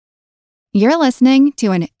You're listening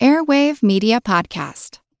to an Airwave Media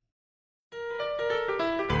Podcast.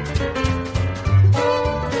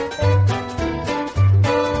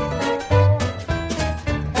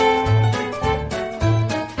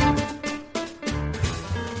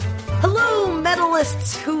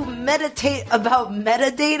 Medalists who meditate about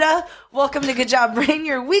metadata. Welcome to Good Job Brain,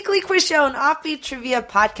 your weekly quiz show and offbeat trivia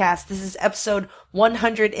podcast. This is episode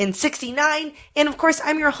 169. And of course,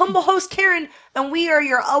 I'm your humble host, Karen, and we are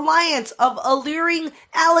your alliance of alluring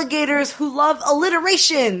alligators who love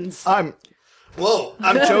alliterations. I'm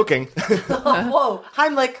joking. Whoa,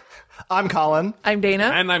 Heimlich. I'm Colin. I'm Dana.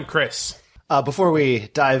 And I'm Chris. Before we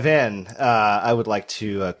dive in, I would like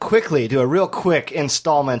to quickly do a real quick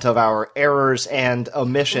installment of our errors and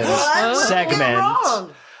omissions segment.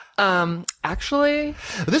 Actually,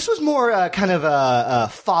 This was more kind of a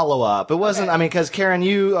follow-up. It wasn't, I mean, because Karen,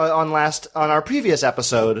 you on our previous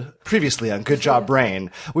episode, previously on Good Job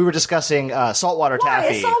Brain, we were discussing saltwater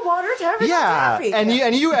taffy. Saltwater taffy? Yeah, Taffy. and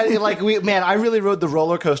you I really rode the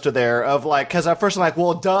roller coaster there of like, because at first I'm like,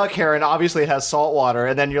 well, duh, Karen, obviously it has salt water,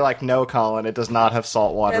 and then you're like, no, Colin, it does not have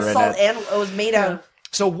salt water in salt it. and it was made of.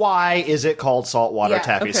 So why is it called saltwater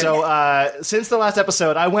taffy? okay. So since the last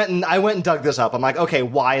episode, I went and dug this up. I'm like, okay,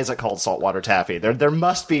 why is it called saltwater taffy? There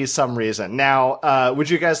must be some reason. Now, would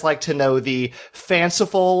you guys like to know the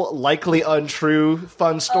fanciful, likely untrue,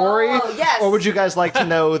 fun story? Oh, yes. Or would you guys like to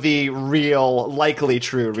know the real, likely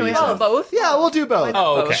true reason? we have both? Yeah, we'll do both.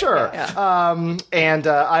 Oh, okay. Sure. Yeah. And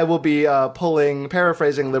I will be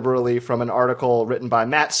paraphrasing liberally from an article written by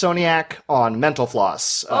Matt Soniak on Mental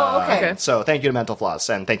Floss. Okay. So thank you to Mental Floss,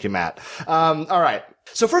 and thank you, Matt. All right.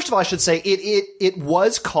 So first of all, I should say it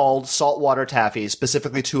was called saltwater taffy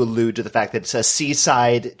specifically to allude to the fact that it's a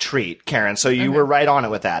seaside treat, Karen. So you were right on it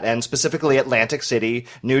with that, and specifically Atlantic City,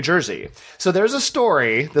 New Jersey. So there's a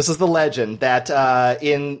story. This is the legend that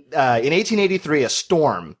in 1883 a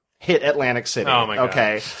storm hit Atlantic City. Oh my God.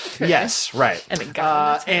 Okay. Yes. Right. And it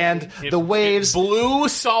got and the waves. Blew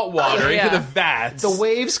salt water Yeah. into the vats. The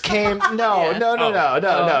waves came. No,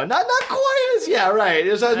 not quite as. Yeah, right.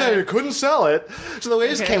 It was, no, you couldn't sell it. So the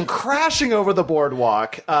waves came crashing over the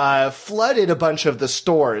boardwalk, flooded a bunch of the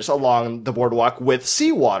stores along the boardwalk with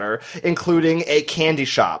seawater, including a candy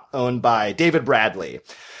shop owned by David Bradley.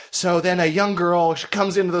 So then a young girl, she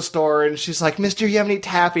comes into the store and she's like, "Mister, you have any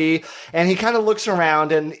taffy?" And he kind of looks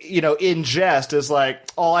around and, in jest is like,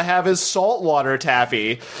 "All I have is saltwater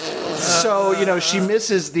taffy." So, she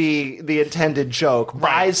misses the intended joke,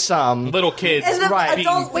 buys some. Little kids. And the Right.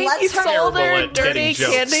 adult being lets her sold their terrible at dirty getting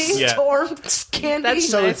jokes. candy? Yeah. storm candy. That's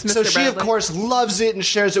So, nice, so Mr. she, of Bradley. course, loves it and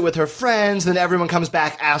shares it with her friends. Then everyone comes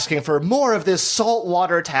back asking for more of this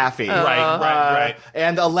saltwater taffy. Right.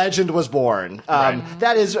 And a legend was born.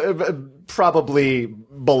 That is probably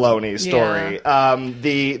baloney story.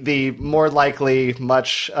 The more likely,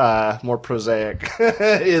 much more prosaic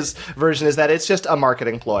version is that it's just a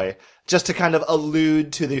marketing ploy, just to kind of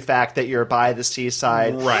allude to the fact that you're by the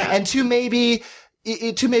seaside, Right. and to maybe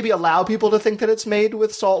allow people to think that it's made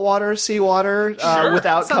with saltwater, seawater,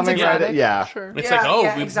 without Sounds coming right. exotic. Yeah. Sure. It's Yeah,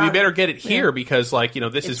 like, we exactly. better get it here because,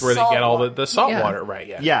 this is where they get all the salt Yeah. water. Right,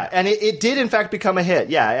 yeah. Yeah, and it did in fact become a hit.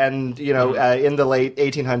 Yeah, and in the late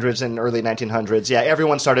 1800s and early 1900s,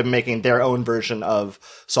 everyone started making their own version of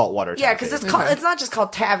saltwater taffy. Yeah, because it's not just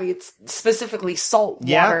called taffy; it's specifically saltwater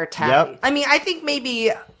Yeah, taffy. yep. I mean, I think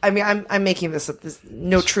maybe. I'm making this up. This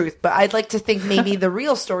no truth, but I'd like to think maybe the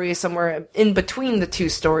real story is somewhere in between the two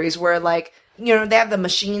stories, where they have the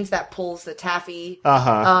machines that pulls the taffy,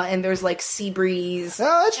 and there's like sea breeze.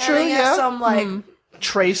 Oh, that's true, And they have yeah. some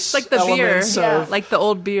trace like the beer, elements of like the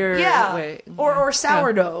old beer. way. or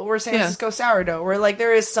sourdough, or San Francisco sourdough, where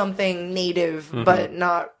there is something native, but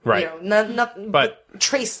not Right. not But-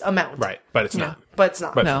 trace amount, Right, but it's not. But it's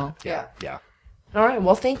not. But- No. Yeah. yeah. All right.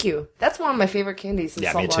 Well, thank you. That's one of my favorite candies. Is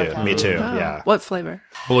Yeah, me saltwater too. taffy. Me too. Oh. Yeah. What flavor?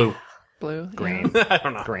 Blue. Blue. Green. I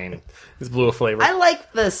don't know. Green. It's blue a flavor. I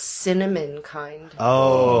like the cinnamon kind.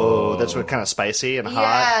 Oh, that's what kind of spicy and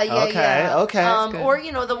hot. Yeah. Okay.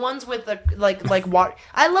 Or the ones with the like water.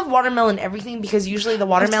 I love watermelon everything because usually the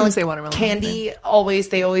watermelon, say watermelon. candy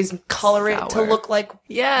they always color it to Sour. look like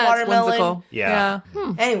Yeah, watermelon. It's whimsical. Yeah.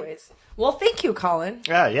 Anyways, well, thank you, Colin.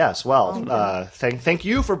 Yeah. Yes. Well, thank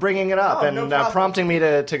you for bringing it up Oh, and no problem. prompting me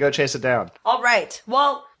to go chase it down. All right.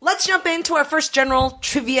 Well, let's jump into our first general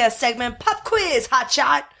trivia segment, Pop Quiz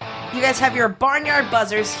Hotshot. You guys have your barnyard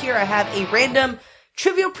buzzers. Here I have a random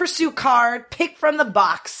Trivial Pursuit card picked from the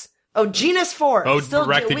box. Oh, Genus 4. Oh,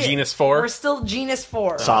 direct to Genus 4? We're still Genus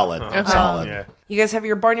 4. Solid. Solid. Yeah. You guys have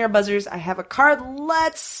your barnyard buzzers. I have a card.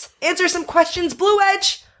 Let's answer some questions. Blue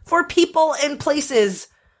Edge for people and places.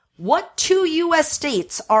 What 2 U.S.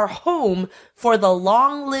 states are home for the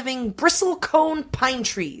long-living bristlecone pine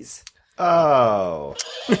trees? Oh.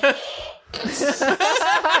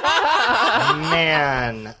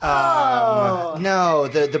 Man. No,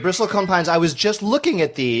 the bristlecone pines, I was just looking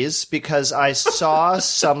at these because I saw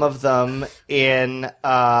some of them in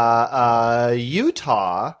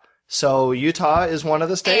Utah. So Utah is one of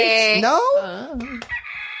the states? No?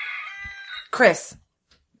 Chris.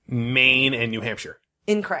 Maine and New Hampshire.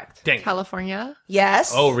 Incorrect. Dang. California?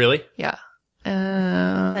 Yes. Oh, really? Yeah.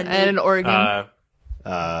 And Oregon.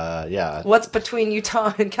 Yeah. What's between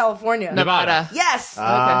Utah and California? Nevada. Yes.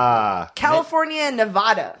 Ah. California and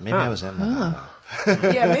Nevada. Maybe I was in Nevada.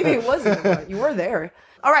 Yeah, maybe it was Nevada. You were there.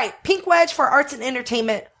 All right. Pink wedge for arts and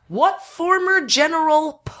entertainment. What former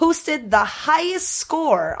general posted the highest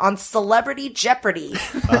score on Celebrity Jeopardy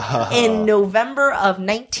in November of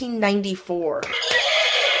 1994?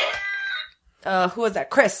 Who was that?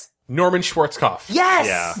 Chris. Norman Schwarzkopf. Yes.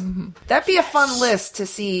 Yeah. That'd be a fun list to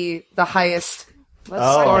see the highest.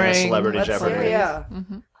 Oh, Celebrity Jeopardy. Yeah.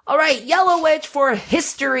 All right, yellow wedge for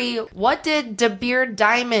history. What did De Beer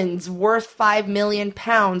diamonds worth 5 million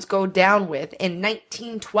pounds go down with in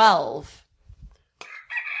 1912?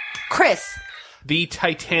 Chris. The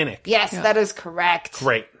Titanic. Yes, that is correct.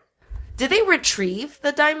 Great. Did they retrieve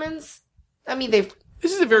the diamonds? I mean, they've...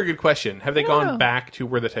 This is a very good question. Have they gone back to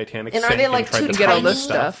where the Titanic And sank are they like tried too to get tiny? all this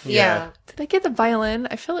stuff? Yeah. Did they get the violin?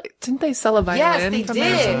 I feel like, didn't they sell a violin? Yes, they from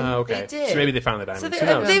did. there? Okay. They did. So maybe they found the diamonds. So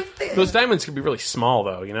Who knows? they've- Those diamonds could be really small,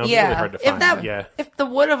 though. You know, Yeah. really hard to find. If the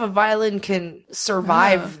wood of a violin can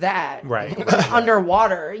survive that, Right.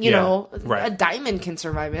 underwater, you Yeah. know, Right. a diamond can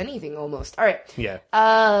survive anything almost. All right. Yeah.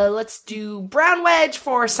 Let's do brown wedge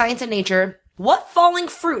for science and nature. What falling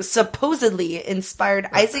fruit supposedly inspired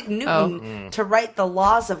Isaac Newton to write the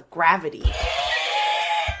laws of gravity?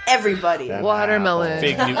 Everybody. Watermelon.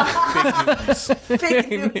 Fig Newtons. Fake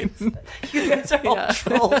news. You guys are all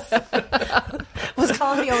trolls. Was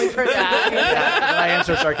calling the only person. I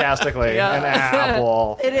answer sarcastically. An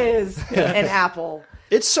apple. It is an apple.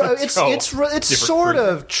 It's sort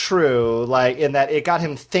of true, like in that it got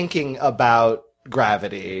him thinking about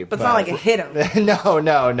gravity, But it's not like it hit him.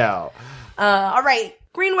 No. All right.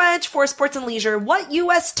 Green wedge for sports and leisure. What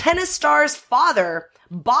U.S. tennis star's father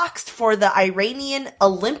boxed for the Iranian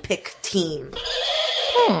Olympic team?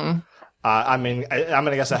 I mean, I'm going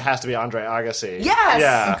to guess that has to be Andre Agassi. Yes.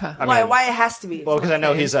 Yeah. Okay. Why it has to be? Well, because I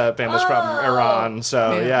know he's famous from Iran,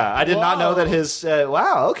 so yeah. I did not know that his.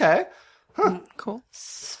 Wow. Okay. Cool.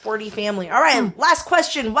 Sporty family. All right. Last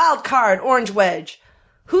question. Wild card. Orange wedge.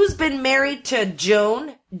 Who's been married to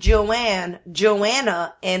Joan, Joanne,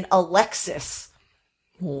 Joanna, and Alexis?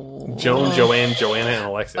 Joan, Joanne, Joanna, and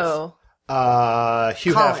Alexis. Oh.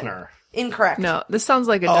 Hugh Colin. Hefner. Incorrect. No, this sounds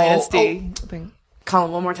like a dynasty thing.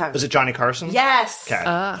 Colin, one more time. Was it Johnny Carson? Yes.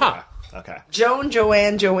 Okay. Okay. Joan,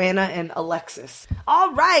 Joanne, Joanna, and Alexis.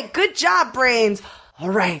 All right. Good job, brains. All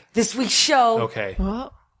right. This week's show Okay.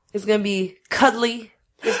 is going to be cuddly.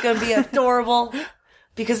 It's going to be adorable.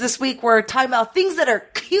 Because this week we're talking about things that are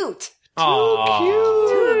cute.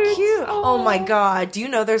 Too cute. Oh my God. Do you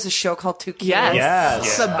know there's a show called Too Cute? Yes. Yes.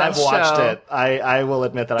 It's the I've best watched show. it. I will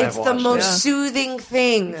admit that It's I've the watched most soothing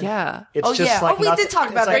thing. Yeah. it. It's Oh, just yeah. like We nothing- did talk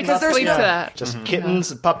about it's that like because there's nothing- Sleep to that. Just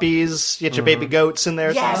kittens, puppies, get your baby goats in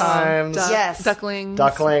there Yes. sometimes. Yes. Ducklings.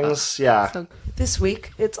 Ducklings, yeah. So This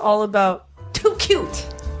week it's all about Too Cute.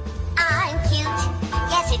 I'm cute,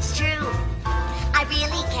 yes it's true. I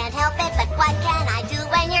really can't help it, but what can I do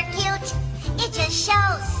when you're cute? It just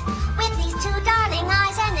shows with these two darling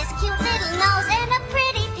eyes and this cute little nose and a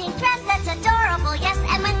pretty pink dress that's adorable, yes.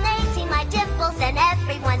 And when they see my dimples, then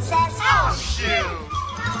everyone says, oh shoot!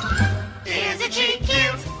 Isn't she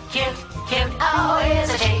cute? Cute, cute, oh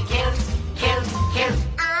isn't she cute? Cute, cute.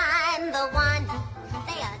 I'm the one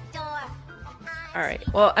they adore. All right.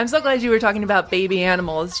 Well, I'm so glad you were talking about baby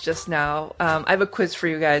animals just now. I have a quiz for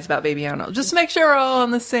you guys about baby animals. Just to make sure we're all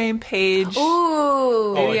on the same page.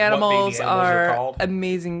 Ooh. Baby like what animals baby animals are are called?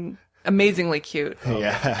 amazingly cute.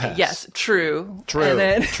 Yeah. Yes, true. True. And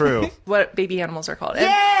then True. what baby animals are called. And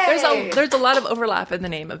Yay! there's a lot of overlap in the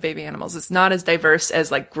name of baby animals. It's not as diverse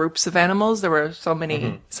as like groups of animals. There were so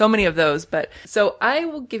many of those. But so I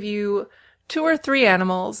will give you 2 or 3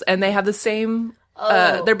 animals, and they have the same.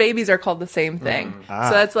 Their babies are called the same thing. So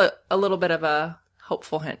that's a little bit of a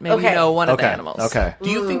hopeful hint. Maybe Okay. you know one of the Okay. animals. Okay. Do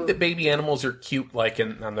you think that baby animals are cute, like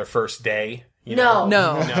on their first day? No.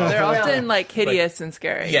 No, they're often like hideous and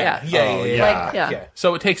scary. Yeah. Like, yeah.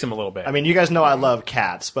 So it takes them a little bit. I mean, you guys know I love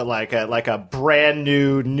cats, but like a brand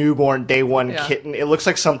new newborn day one Yeah. kitten, it looks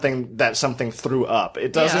like something threw up.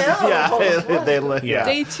 It doesn't. Yeah. Yeah.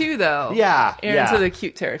 Day 2, though. Yeah, You're yeah. into the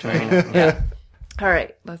cute territory. Yeah. All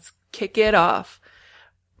right, let's kick it off.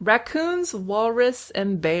 Raccoons, walrus,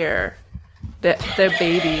 and bear. Their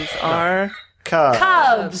babies are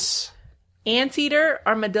Cubs. anteater,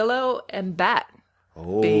 armadillo, and bat.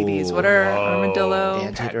 Babies. What are armadillo?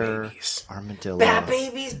 Anteater, babies. armadillo. Bat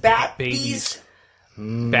babies. Bat Babies.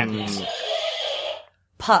 bees. Batbies.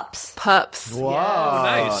 Pups. Pups. Whoa,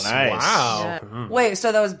 Nice. nice. Wow. Wait,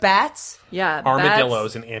 so that was bats? Yeah.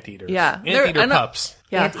 Armadillos bats. and anteaters. Yeah. They're- Anteater I know- pups.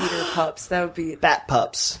 Yeah. Anteater pups. That would be. Bat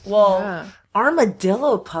pups. Well, Yeah.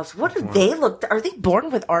 armadillo pups. What do they look? Are they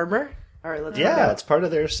born with armor? All right, let's find Yeah, out. it's part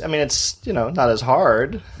of their. I mean, it's not as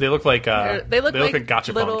hard. They look like They look like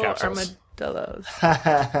gotcha little capsules. armadillos.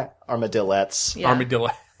 Armadillettes. Yeah. Armadillo.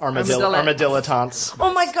 Armadilletants.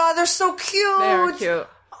 Oh my god, they're so cute. They are cute.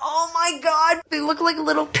 Oh my god, they look like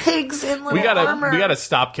little pigs in little We armor. gotta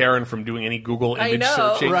stop Karen from doing any Google I image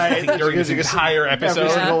know. searching Right. during this entire episode. Every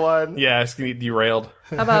single one. Yeah, it's gonna get derailed.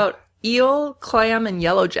 How about eel, clam, and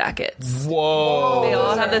yellow jackets? Whoa. They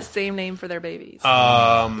all have the same name for their babies.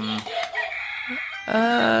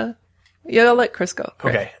 You'll let Chris go.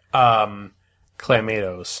 Chris. Okay.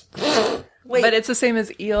 Clamatos. Wait, But it's the same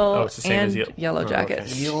as eel it's the same and as eel. yellow Oh,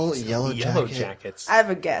 jackets. okay. Yellow Yellow jacket. jackets. I have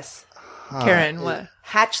a guess. Karen, what?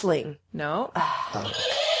 Hatchling. No.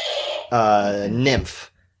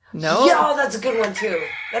 Nymph. No. Yo, that's a good one too.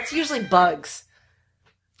 That's usually bugs.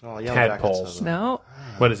 Oh, yellow Tadpoles. jackets. No.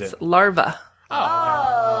 What is it? Larva.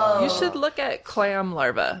 Oh. You should look at clam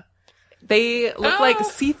larva. They look like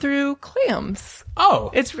see-through clams. Oh.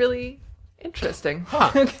 It's really interesting.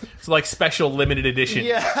 It's like special limited edition.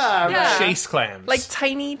 Yeah. Yeah. Chase clams. Like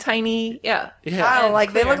tiny, yeah. I don't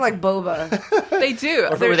like. They look like boba. They do.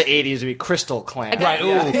 Or if it were the 80s, it'd be crystal clam. Right. Ooh.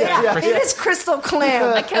 Yeah, it is crystal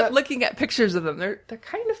clam. I kept looking at pictures of them. They're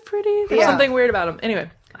kind of pretty. There's Yeah. something weird about them. Anyway,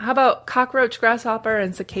 how about cockroach, grasshopper,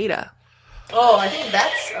 and cicada? Oh, I think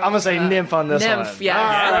that's. I'm gonna say nymph on this Nymph, one. yeah.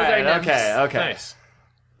 All Those are right, nymphs. Okay. Nice.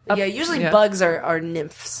 Yeah, usually yeah. bugs are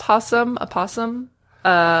nymphs. Opossum,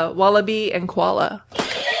 wallaby, and koala.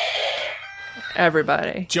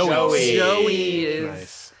 Everybody. Joey. Joey is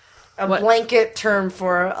Nice. A What- blanket term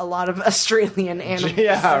for a lot of Australian animals.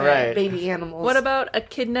 Yeah, right. Baby animals. What about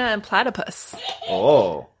echidna and platypus?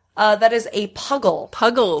 Oh. That is a puggle.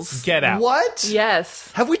 Puggles. Get out. What?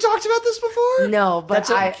 Yes. Have we talked about this before? No, but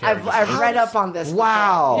I've read up on this.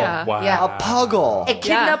 Wow. Yeah. Wow. Yeah. A puggle.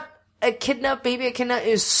 Baby echidna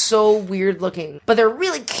is so weird looking, but they're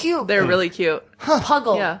really cute. They're really cute.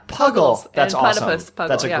 puggle. Yeah. Puggle. Puggles That's and platypus. awesome. Puggle.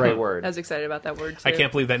 That's a yeah. great word. I was excited about that word too. I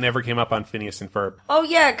can't believe that never came up on Phineas and Ferb. Oh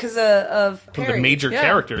yeah, because of One of Perry. the major Yeah.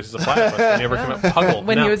 characters is a platypus. They never came up. Puggle.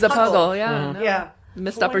 When No. he was a Puggle. puggle, yeah. No. Yeah,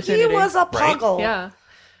 Missed When opportunity. He was a puggle. Yeah.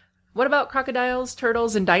 What about crocodiles,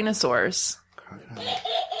 turtles, and dinosaurs?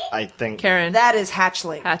 I think. Karen. That is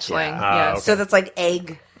hatchling. Hatchling. Ah, Yes. okay. So that's like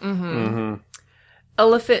egg.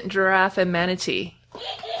 Elephant, giraffe, and manatee.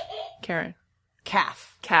 Karen. Calf.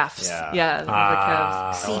 Calves. Yeah. those are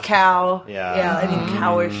calves. Sea cow. Yeah. Yeah, I think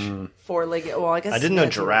cowish, four-legged. Well, I guess I didn't know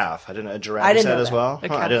that's- giraffe. I didn't know giraffe. I you didn't said know as that. well. A Huh, I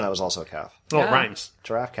calf. didn't know that was also a calf. Oh, Yeah. it rhymes.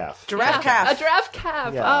 Giraffe calf. Giraffe calf. A giraffe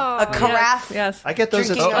calf. Yeah. Oh, A carafe. Yes. I get those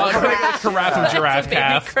at Drinking a carafe. Giraffe and giraffe Baby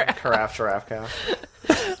calf. crab. Giraffe, giraffe calf.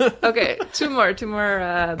 Okay, two more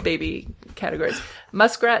baby categories.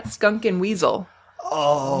 Muskrat, skunk, and weasel.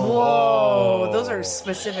 Whoa, those are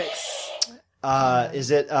specifics.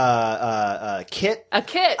 Is it kit? A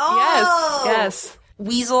kit. Oh. Yes.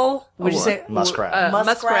 Weasel. Would you say Muskrat.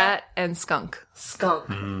 Muskrat and skunk.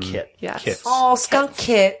 Skunk. Kit. Yes. Kits. Oh, skunk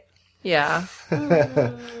kit. Yeah.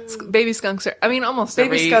 Baby skunks are. I mean, almost Baby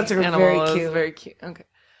every skunks are animal very is cute. very cute. Okay.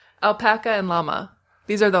 Alpaca and llama.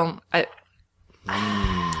 These are the.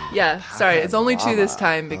 Yeah. Sorry, it's only two this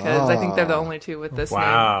time because I think they're the only two with this name.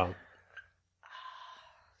 Wow.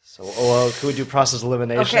 So, could we do process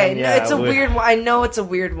elimination? Okay, no, Yeah, it's a weird one. I know it's a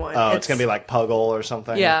weird one. Oh, it's gonna be like Puggle or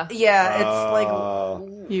something. Yeah. Yeah, it's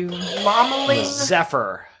like You. llamaling.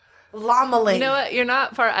 Zephyr. Llamaling. You know what? You're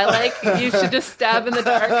not far. I like. You should just stab in the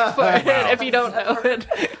dark for it if you don't know it.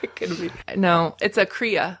 It could be. No, it's a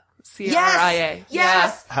cria. C-R-I-A.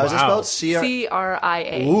 Yes. How's it Wow. spelled?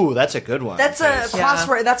 C-R-I-A. Ooh, that's a good one. That's a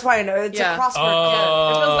crossword. That's why I know. It's Yeah. a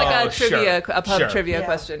crossword. It feels like Oh, a trivia, sure. a pub Sure. trivia Yeah.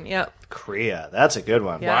 question. Yep. Korea. That's a good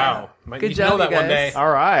one. Yeah. Wow. Might Good need job, to know that you one guys. day. All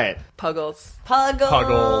right. Puggles.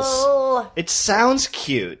 Puggles. It sounds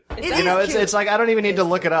cute. It you is know, cute. it's like I don't even need to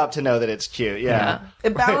look it up to know that it's cute. Yeah.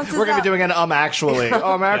 It balances We're gonna out. be doing an actually.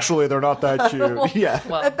 Actually, they're not that cute. Yeah.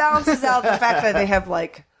 Well, It balances out the fact that they have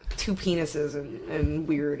like 2 penises and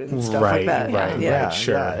weird and stuff like that. Right, Yeah. right,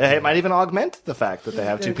 sure. Yeah. It might even augment the fact that they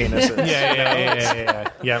have 2 penises. Yeah.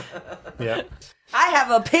 Yep. I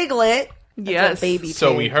have a piglet. It's yes. a baby So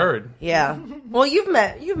pig. we heard. Yeah. Well, you've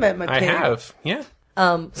met my I pig. have. Yeah.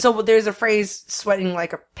 So there's a phrase, sweating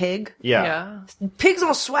like a pig. Yeah. Yeah. Pigs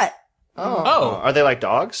don't sweat. Oh. Are they like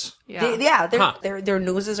dogs? Yeah. Their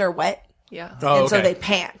noses are wet. Yeah. Oh, And so okay. they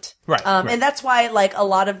pant. Right, right. And that's why like a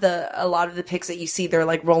lot of the pigs that you see, they're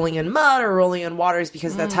like rolling in mud or rolling in waters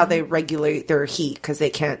because that's how they regulate their heat because they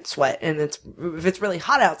can't sweat. And if it's really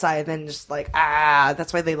hot outside, then just like,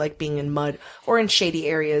 that's why they like being in mud or in shady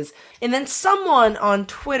areas. And then someone on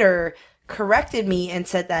Twitter corrected me and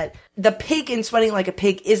said that the pig in sweating like a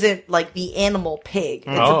pig isn't like the animal pig.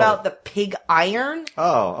 It's Oh. about the pig iron.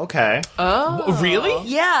 Oh, okay. Really?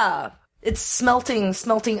 Yeah. It's smelting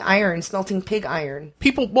iron, smelting pig iron.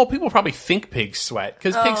 People probably think pigs sweat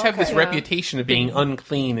because pigs have this okay. reputation of being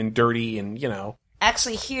unclean and dirty and, you know.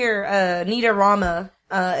 Actually, here, Nita Rama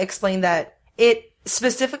explained that it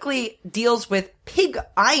specifically deals with pig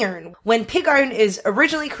iron. When pig iron is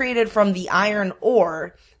originally created from the iron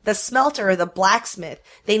ore, the smelter, the blacksmith,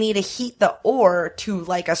 they need to heat the ore to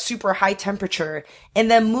like a super high temperature and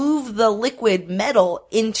then move the liquid metal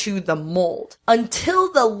into the mold.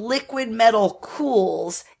 Until the liquid metal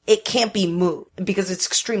cools, it can't be moved because it's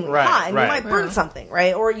extremely Right, hot and right. you might burn something,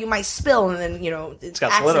 right? Or you might spill and then, it's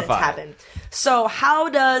got accidents solidified. happen. So how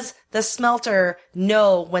does the smelter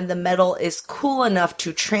know when the metal is cool enough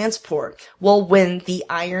to transport? Well, when the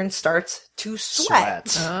iron starts to sweat.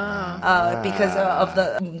 Because of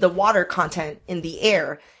the water content in the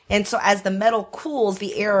air. And so as the metal cools,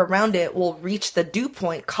 the air around it will reach the dew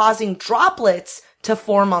point, causing droplets to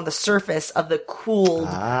form on the surface of the cooled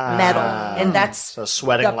metal. And that's So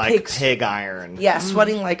sweating the like pig's- pig iron. Yeah,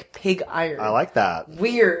 sweating like pig iron. I like that.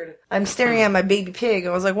 Weird. I'm staring at my baby pig.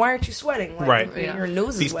 I was like, why aren't you sweating? Like, Right. Your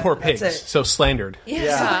nose These is wet. poor That's pigs, it. so slandered.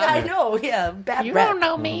 Yes, I know. Yeah, bad You rep. don't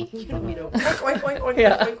know me. You don't know. Oink, oink, oink,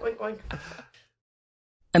 oink, oink, oink, oink.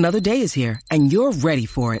 Another day is here, and you're ready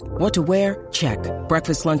for it. What to wear? Check.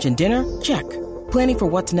 Breakfast, lunch, and dinner? Check. Planning for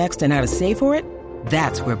what's next and how to save for it?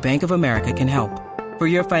 That's where Bank of America can help. For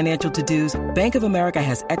your financial to-dos, Bank of America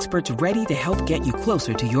has experts ready to help get you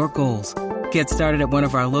closer to your goals. Get started at one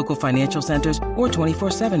of our local financial centers or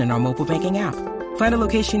 24/7 in our mobile banking app. Find a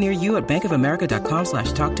location near you at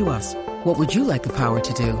bankofamerica.com/talktous. What would you like the power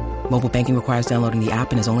to do? Mobile banking requires downloading the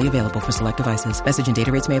app and is only available for select devices. Message and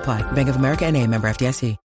data rates may apply. Bank of America NA, member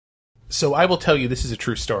FDIC. So I will tell you, this is a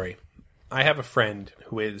true story. I have a friend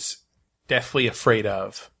who is deathly afraid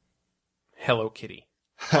of Hello Kitty.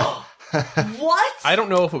 What? I don't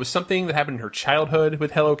know if it was something that happened in her childhood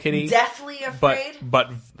with Hello Kitty, Deathly afraid?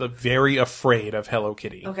 but very afraid of Hello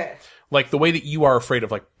Kitty. Okay. Like the way that you are afraid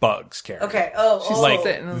of like bugs, Karen. Okay. Oh, Like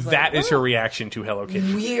it and I was like, that is her reaction to Hello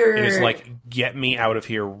Kitty. Weird. It is like, get me out of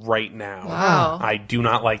here right now. Wow. I do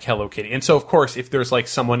not like Hello Kitty. And so, of course, if there's like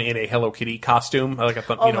someone in a Hello Kitty costume, like a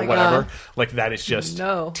Oh my whatever, God. like that is just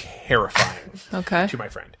No. terrifying Okay. to my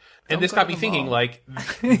friend. And this got me thinking, like,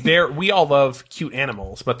 we all love cute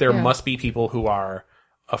animals, but there must be people who are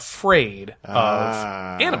afraid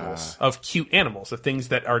of animals, of cute animals, of things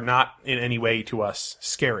that are not in any way to us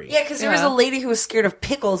scary. Yeah, because there was a lady who was scared of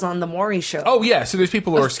pickles on the Maury show. Oh, yeah. So there's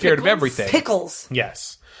people who are scared of pickles? everything. Pickles.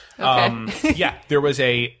 Yes. Okay. Yeah, there was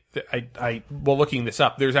well, looking this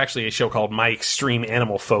up, there's actually a show called My Extreme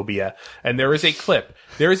Animal Phobia, and there is a clip.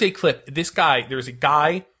 There's a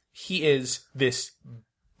guy, he is this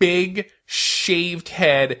big, shaved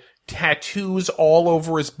head, tattoos all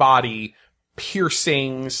over his body,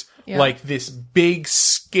 piercings, like this big,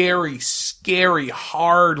 scary,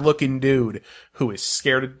 hard-looking dude who is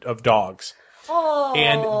scared of dogs. Oh.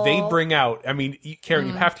 And they bring out, I mean, Karen,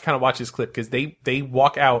 you have to kind of watch this clip because they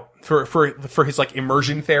walk out for his like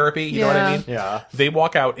immersion therapy. You know what I mean? Yeah. They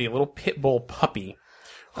walk out a little pit bull puppy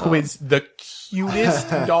who is the cutest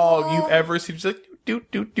dog you've ever seen. She's like, do.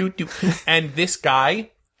 And this guy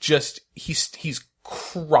he's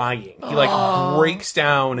crying. He like breaks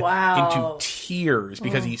down into tears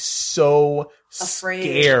because he's so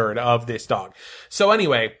scared of this dog. So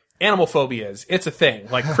anyway, animal phobias, it's a thing,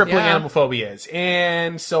 like crippling animal phobias.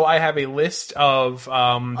 And so I have a list of those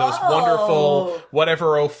wonderful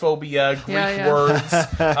whatever-ophobia Greek words.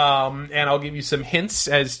 And I'll give you some hints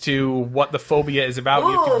as to what the phobia is about.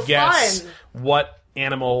 You have to guess what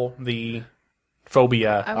animal the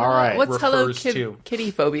phobia. All right. What's Hello refers to.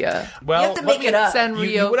 Kitty phobia? Well, You have to make it up. Sanrio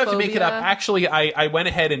You would have to make it up. phobia? Actually, I went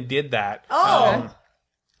ahead and did that. Oh.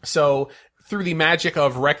 So, through the magic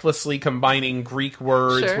of recklessly combining Greek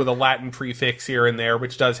words Sure. with a Latin prefix here and there,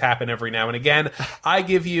 which does happen every now and again, I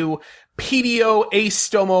give you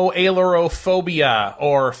pedioastomoailerophobia,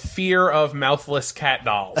 or fear of mouthless cat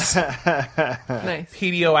dolls. Nice.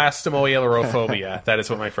 Pedioastomoailerophobia. That is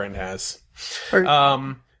what my friend has. Or-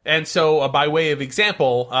 And so, by way of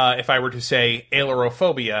example, if I were to say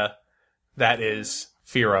ailerophobia, that is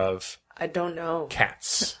fear of I don't know.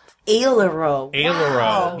 cats. Ailero. Ailero.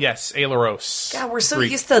 Wow. Yes, aileros. God, we're so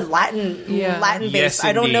Greek. used to Latin based. Yes,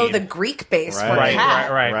 I don't know indeed. the Greek base for Right,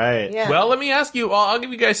 cat. right. Yeah. Well, let me ask you. I'll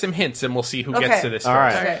give you guys some hints, and we'll see who Okay. gets to this All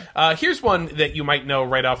first. right. Okay. Here's one that you might know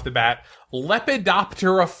right off the bat: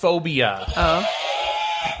 lepidopterophobia. Oh.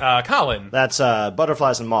 Colin. That's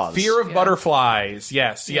butterflies and moths. Fear of butterflies.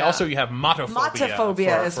 Yes. Yeah. Yeah. Also, you have motophobia.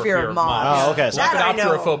 Motophobia is fear of moths. Oh, okay. So That I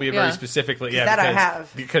know. Lepidophterophobia, very Yeah. specifically. Yeah, That I because,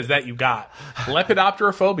 have. Because that you got.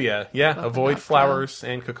 Lepidopterophobia. Yeah, avoid flowers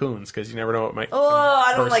and cocoons, because you never know what might. Oh,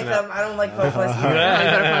 I don't burst like out. them. I don't like butterflies.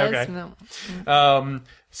 Butterflies? Okay. No.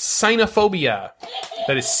 Cynophobia.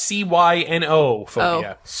 That is CYNO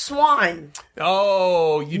phobia. Swan.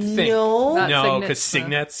 Oh, you'd think. No. Not No, cygnets, because no.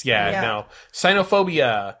 cygnets, yeah, Yeah. no.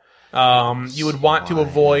 Cynophobia. You would want to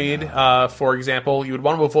avoid, for example, you would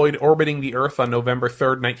want to avoid orbiting the Earth on November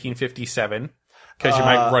 3rd, 1957, because you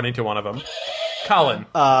might run into one of them. Colin.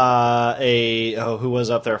 who was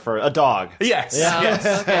up there for a dog? Yes.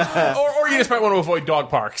 Yes. Or you just might want to avoid dog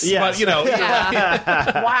parks. Yes. But, you know,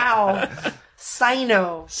 Wow.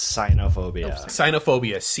 Sino. Cynophobia.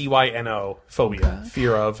 cynophobia, CYNO phobia,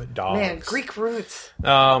 fear of dogs. Man, Greek roots.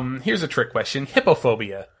 Here's a trick question.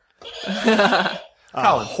 Hippophobia.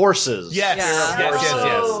 Colin. Horses. Yes. Yeah. Yes.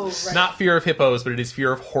 Oh, right. Not fear of hippos, but it is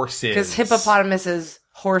fear of horses. Because hippopotamus is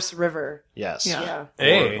horse river. Yes. Yeah. Yeah.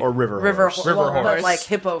 Hey. Or river. River, horse. River well, but horse. like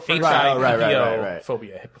hippo for Right.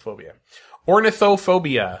 Phobia, hippophobia.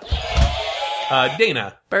 Ornithophobia.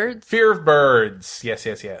 Dana. Birds? Fear of birds. Yes.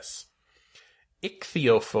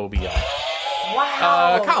 Ichthyophobia.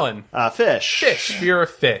 Wow. Colin. Fish. Fish. Fear of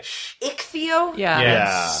fish. Ichthyo? Yeah.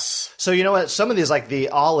 Yes. So you know what? Some of these, like the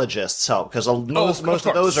ologists, help because most of course.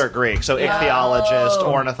 those are Greek. So ichthyologist,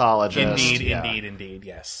 ornithologist. Indeed.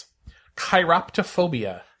 Yes.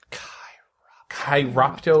 Chiroptophobia.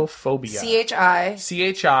 Chiroptophobia. CHI.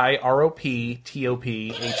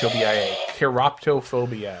 CHIROPTOPHOBIA.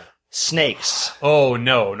 Chiroptophobia. Snakes. Oh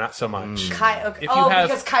no, not so much. Okay. If you have-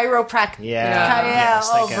 because chiropractic. Yeah. Yeah.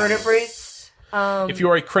 they can. Vertebrates. If you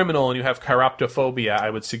are a criminal and you have chiroptophobia, I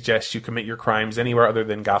would suggest you commit your crimes anywhere other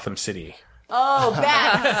than Gotham City. Oh,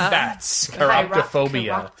 bats. Bats.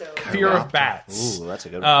 Chiroptophobia. Chiropto. Fear of bats. Ooh, that's a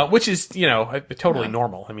good one. Which is, totally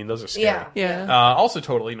normal. I mean, those are scary. Yeah. Yeah. Also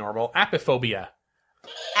totally normal. Apophobia.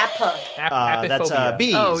 Appa. That's Apophobia.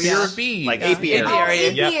 bees. Oh, Fear yeah. of bees. Like Yeah. apiary. Apiary.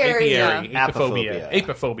 Yep, Apiary. apiary. Yeah. Apophobia.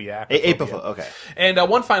 Apophobia. Apophobia. Okay. And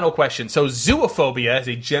one final question. So, zoophobia is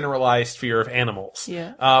a generalized fear of animals.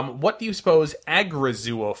 Yeah. What do you suppose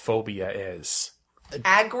agrizoophobia is?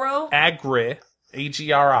 Aggro. Agri,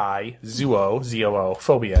 A-G-R-I, zoo, Z-O-O,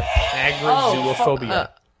 phobia. Agrizoophobia.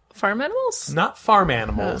 Farm animals? Not farm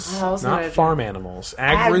animals. Oh, I was Not gonna- farm animals.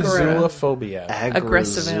 Agrizoophobia.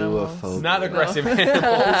 Aggressive animals. Agrizoophobia. Not aggressive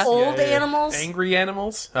animals. Old Yeah. animals. Angry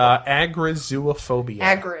animals. Agrizoophobia.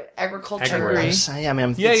 Agriculture. Agri. I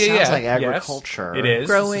mean, Yeah, it yeah, sounds yeah. like Yes, agriculture. it is.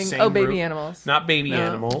 Growing. It's the same Oh, baby group. animals. Not baby No.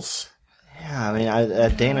 animals. Yeah, I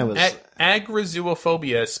mean, Dana was.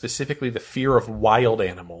 Agrizoophobia is specifically the fear of wild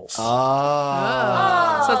animals. So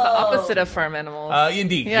it's the opposite of farm animals.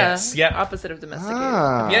 Indeed, yeah. yes. Yep. Opposite of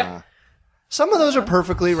domesticated. Yep. Some of those are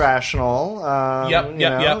perfectly rational.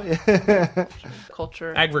 Yep.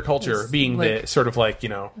 Culture. Agriculture being like- the sort of like,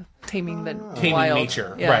 taming the taming wild.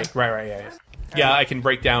 nature. Yeah. Right, yeah. Yeah, I can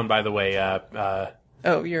break down, by the way,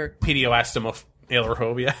 Oh, you're...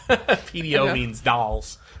 pedioastomoailerophobia. Pedio Okay. means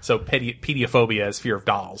dolls. So pediophobia is fear of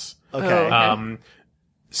dolls. Okay.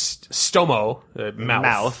 Stomo, mouth.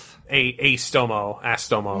 Mouth. A stomo,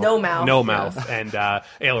 astomo. No mouth. No mouth. And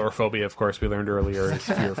ailerophobia, of course, we learned earlier, is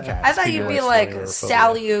fear of cats. I thought you'd be like Pedioastomoailerophobia.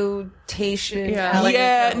 salutation. Yeah. like-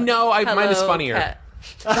 Yeah, no, mine is Hello, funnier. cat.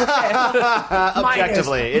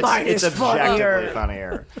 Objectively, mine it's is objectively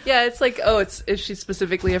funnier. Yeah, it's like, is she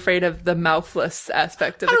specifically afraid of the mouthless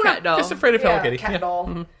aspect of the cat doll? Just afraid of Hello Yeah, Kitty. cat Yeah.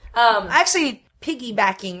 doll. Actually,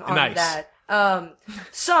 piggybacking on Nice. that.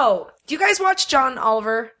 So, do you guys watch John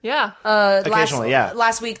Oliver? Yeah. Occasionally, yeah.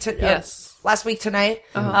 Last week Yes. last week tonight.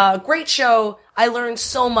 Uh-huh. Great show. I learned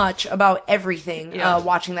so much about everything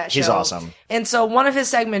watching that show. He's awesome. And so one of his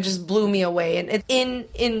segments just blew me away. And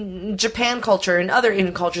in Japan culture and other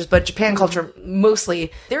Asian cultures, but Japan culture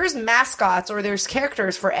mostly, there's mascots or there's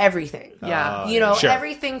characters for everything. Yeah. You know, Sure.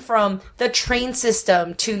 everything from the train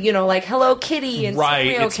system to, you know, like Hello Kitty and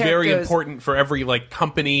Right, Sanrio it's very characters. important for every like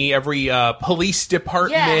company, every police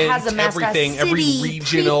department, Yeah, it has a mascot. everything, every City,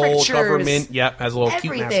 regional prefectures, government. Yep, has a little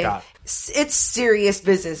cute everything. mascot. It's serious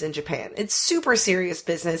business in Japan. It's super serious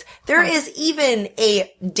business. There is even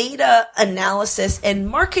a data analysis and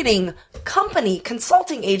marketing company,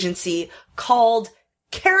 consulting agency called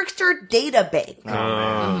Character Data Bank.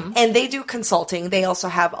 And they do consulting. They also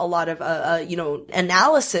have a lot of,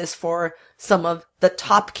 analysis for some of the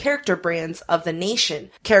top character brands of the nation.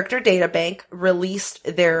 Character Data Bank released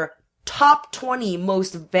their top 20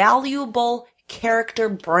 most valuable character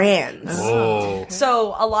brands. Whoa.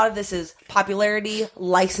 So a lot of this is popularity,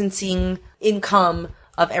 licensing, income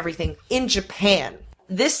of everything in Japan.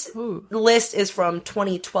 This list is from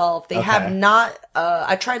 2012. They have not,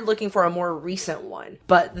 I tried looking for a more recent one,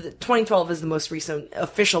 but 2012 is the most recent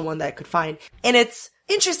official one that I could find. And it's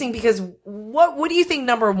interesting because what do you think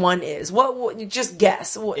number one is? What just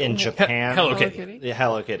guess. In Japan, Hello Kitty. Yeah,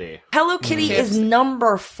 Hello Kitty. Hello Kitty is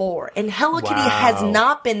number 4, and Hello Kitty has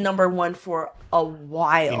not been number 1 for a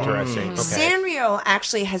while. Interesting. Okay. Sanrio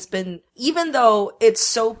actually has been, even though it's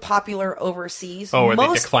so popular overseas, Oh, are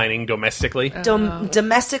they declining domestically?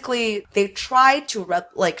 domestically, they tried to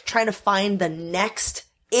trying to find the next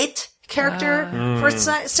it character for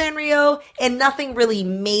Sanrio, and nothing really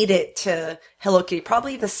made it to Hello Kitty.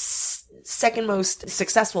 Probably the second most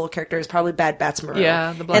successful character is probably Bad Bats Maru.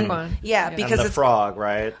 Yeah, the black one. Yeah, because And the it's frog,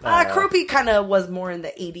 right? Croupy kind of was more in the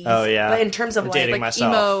 80s. Oh, yeah. But in terms of I'm like dating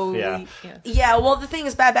myself. emo. Yeah. yeah, well, the thing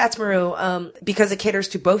is, Bad Bats Maru, because it caters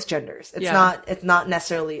to both genders. It's not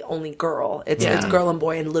necessarily only girl. It's girl and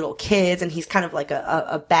boy and little kids, and he's kind of like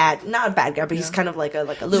a bad, not a bad guy, but he's kind of like a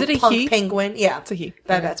little it a punk he? penguin. Yeah, It's a he.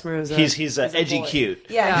 Bad Bats Maru. He's edgy cute.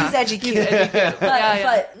 Yeah, he's edgy cute,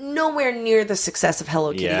 but nowhere near the success of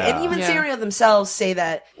Hello Kitty. Yeah. And even Yeah. Sanrio themselves say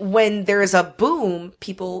that when there's a boom,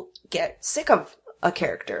 people get sick of a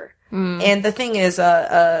character. And the thing is,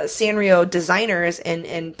 Sanrio designers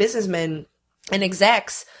and businessmen and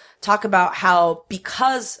execs talk about how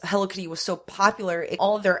because Hello Kitty was so popular,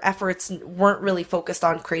 all of their efforts weren't really focused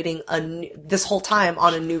on creating this whole time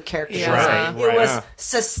on a new character. Yeah. It was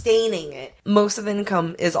sustaining it. Most of the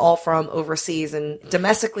income is all from overseas, and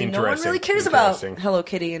domestically, no one really cares about Hello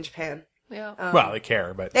Kitty in Japan. Yeah. Well, they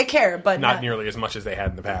care, but They care, but not nearly as much as they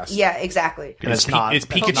had in the past. Yeah, exactly. And it's not. Is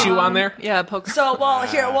Pikachu on there? Yeah, Pokemon. So, well,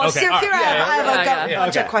 here, Okay, I all right. have a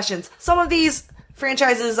bunch Okay. of questions. Some of these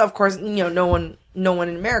franchises, of course, no one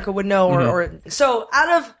in America would know, or so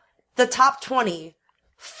out of the top 20,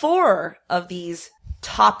 4 of these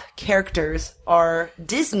top characters are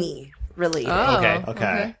Disney related.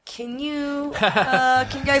 Okay. Can you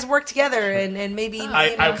guys work together and maybe name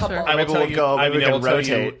a couple? I will Maybe tell we'll you, go- I maybe mean, we I will can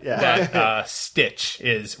tell you rotate. Yeah. that Stitch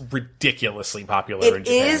is ridiculously popular in It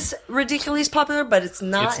Japan. is ridiculously popular, but it's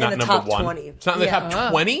not in the number top 1. 20. It's not in the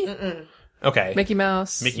top 20? Okay. Mickey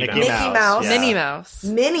Mouse. Mickey Mouse. Mickey Mouse. yeah. Minnie Mouse.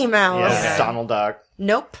 Minnie Mouse. Yeah. Donald Duck.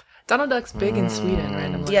 Nope. Donald Duck's big in Sweden,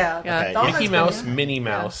 randomly. Yeah. Okay. Donald Mickey Duck's Mouse, big. Minnie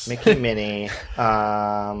Mouse. Mickey Minnie.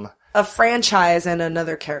 A franchise and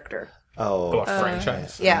another character. Oh, a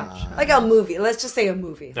franchise. Yeah. Like a movie. Let's just say a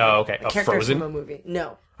movie. Oh, okay. Characters Frozen? from a movie.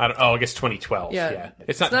 No. I guess 2012. Yeah. Yeah.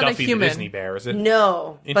 It's not not a Duffy the human. Disney Bear, is it?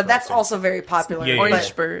 No. But that's Interesting. also very popular. Yeah, yeah, but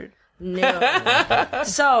Orange Bird. no.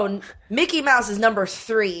 So, Mickey Mouse is number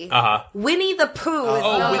 3. Uh-huh. Winnie the Pooh is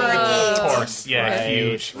Oh, number Winnie 8. Of course. Yeah,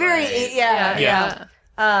 huge. Very, yeah. Yeah.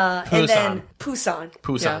 And then Poussin.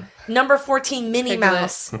 Poussin. Yeah. Number 14, Minnie Piglet.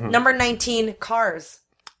 Mouse. Number 19, Cars.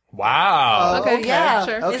 Wow. Okay, yeah.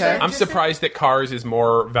 sure. Is Okay. that I'm interesting? surprised that Cars is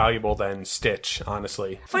more valuable than Stitch,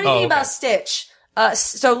 honestly. Funny thing about Stitch.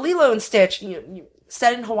 So Lilo and Stitch,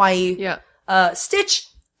 set in Hawaii. Yeah. Stitch,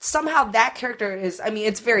 somehow that character is,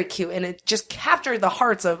 it's very cute, and it just captured the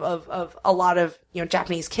hearts of a lot of,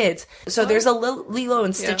 Japanese kids. So there's a Lilo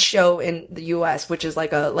and Stitch show in the US, which is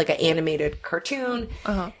like an animated cartoon.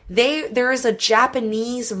 There is a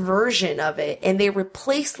Japanese version of it, and they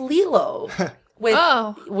replaced Lilo. With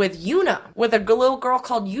Yuna, with a little girl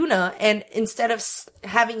called Yuna, and instead of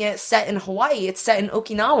having it set in Hawaii, it's set in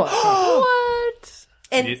Okinawa. What?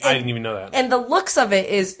 And, I didn't even know that. And the looks of it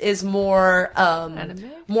is more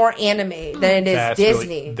Anime? more anime than it is That's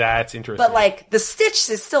Disney. really, that's interesting. But like the Stitch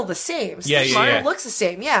is still the same. Yeah, Stitch yeah, yeah. looks the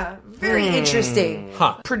same. Yeah, very interesting.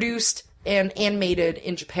 Huh. Produced and animated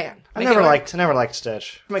in Japan. I never liked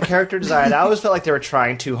Stitch. From a character design, I always felt like they were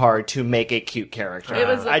trying too hard to make a cute character. It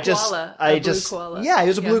was a koala. Blue koala. Yeah, he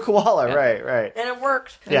was a blue koala. Yeah. Right. And it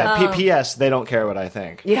worked. Yeah. P.P.S. They don't care what I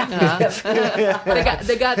think. Yeah.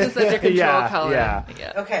 They got this under control, Colin.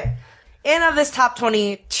 Yeah. Okay. And of this top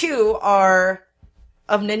 20, 2 are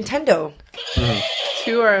of Nintendo.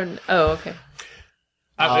 2 are... Oh, okay.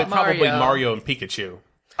 Probably Mario and Pikachu.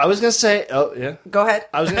 I was gonna say, oh yeah. Go ahead.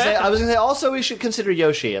 I was gonna say. Also, we should consider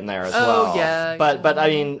Yoshi in there as well. Oh yeah. But I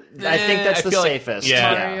mean, I think that's the safest.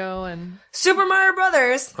 Mario and Super Mario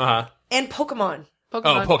Brothers Uh-huh. and Pokemon. Oh,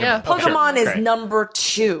 Pokemon. Yeah. Pokemon is Great. number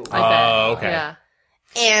 2, I bet. Oh, okay. Yeah.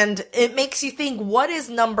 and it makes you think, what is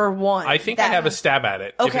number 1? I think I have a stab at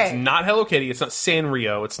it. Okay. If it's not Hello Kitty, it's not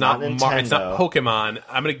Sanrio, it's not it's not Pokemon.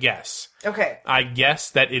 I'm gonna guess. Okay. I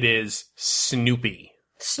guess that it is Snoopy.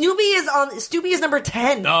 Snoopy is number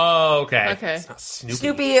 10. Oh, okay. Okay. It's not Snoopy.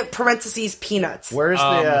 Snoopy parentheses peanuts. Where's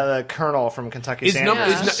the Colonel from Kentucky Is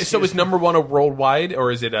Sandwich? is number 1 a worldwide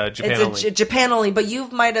or is it Japan only? It's Japan only, but you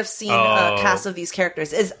might have seen a cast of these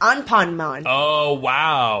characters. Is Anpanman. Oh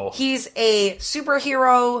wow! He's a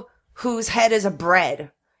superhero whose head is a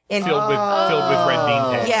bread. And Filled with red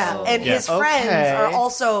bean cakes. yeah, and his friends Okay. are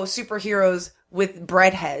also superheroes with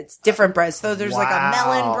bread heads, different breads. So there's like a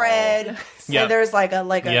melon bread, Yep. and there's like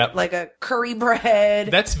Yep. a curry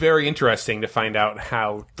bread. That's very interesting to find out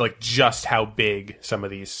just how big some of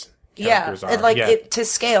these characters are. and it to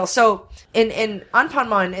scale. So in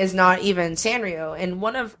Anpanman is not even Sanrio, and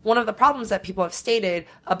one of the problems that people have stated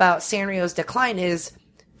about Sanrio's decline is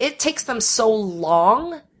it takes them so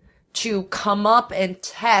long to come up and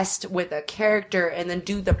test with a character and then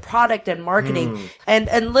do the product and marketing.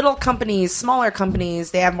 And little companies, smaller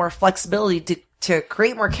companies, they have more flexibility to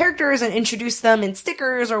create more characters and introduce them in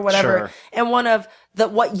stickers or whatever. Sure. And one of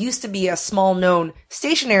what used to be a small known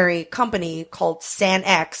stationery company called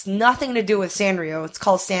SanX, nothing to do with Sanrio, it's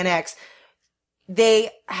called SanX. They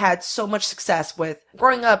had so much success with,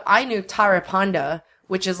 growing up, I knew Tara Panda,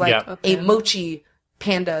 which is like a mochi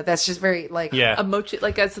panda that's just very like a mochi,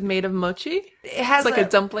 like it's made of mochi. It has it's like a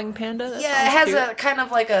dumpling panda. That it has a kind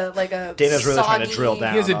of like a Dana's really trying to soggy- drill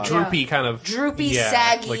down. He has a droopy kind of droopy,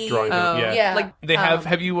 saggy. like drawing. yeah. Like they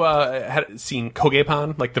have you seen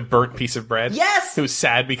Kogepan, like the burnt piece of bread? Yes! Who's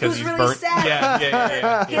sad because Who's he's really burnt. sad.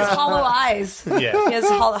 Yeah. He has hollow eyes. Yeah. He has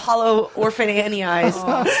hollow orphan Annie eyes.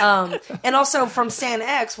 And also from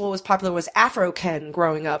SanX, what was popular was Afro Ken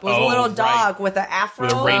growing up. It was a little dog with an afro.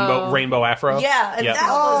 With a rainbow afro. Yeah, and Yep. that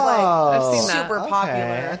was like I've seen that. super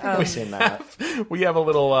popular. I think we've seen that. We have a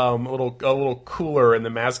little cooler, and the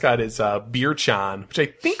mascot is Beer-chan, which I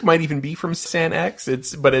think might even be from SanX.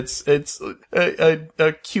 It's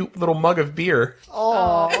a cute little mug of beer.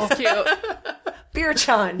 It's cute.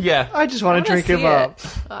 Beer-chan. Yeah, I just want to drink him up.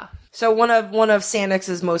 So one of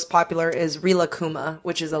SanX's most popular is Rilakkuma,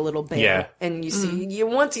 which is a little bear. Yeah. And you see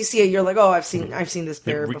once you see it, you're like, oh, I've seen this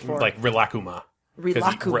bear before. like Rilakkuma. 'Cause he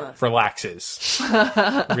Rilakkuma. relaxes.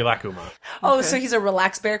 Rilakkuma. Oh, so he's a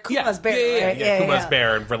relaxed bear. Kuma's bear, right? Yeah. Kuma's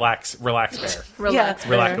bear and relax bear. Relax, bear.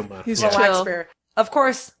 Rilakkuma. He's Yeah. Relaxed chill. bear. Of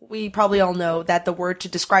course, we probably all know that the word to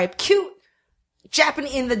describe cute,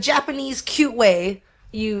 in the Japanese cute way,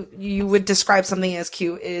 you would describe something as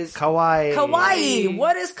cute is Kawaii. kawaii.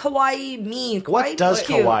 What does kawaii mean? What Kawaii does is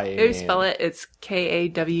cute. kawaii How you mean? spell it? It's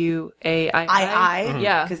Kawai. I.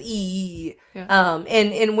 Yeah. Because E. Yeah.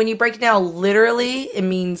 And when you break it down literally, it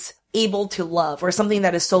means able to love or something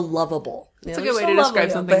that is so lovable. It's a good way to describe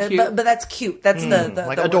something cute. But that's cute. That's the like the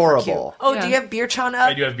word for adorable. cute. Oh, Yeah. do you have Beer-chan up?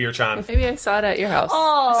 I do have Beer-chan. Maybe I saw it at your house.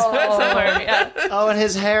 Oh, Somewhere, yeah. Oh, and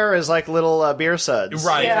his hair is like little beer suds.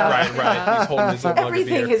 Right. He's holding his little mug of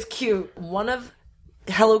everything beer. is cute. One of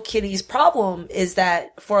Hello Kitty's problem is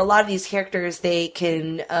that for a lot of these characters, they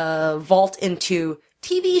can vault into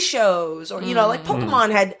TV shows, or like Pokemon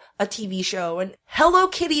had a TV show, and Hello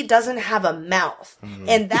Kitty doesn't have a mouth,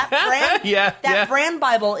 and that brand brand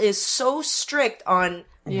Bible is so strict on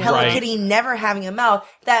Hello Right. Kitty never having a mouth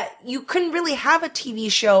that you couldn't really have a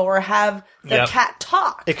TV show or have the cat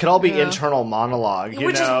talk. It could all be internal monologue,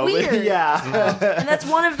 Which is weird. Yeah. And that's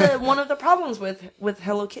one of the problems with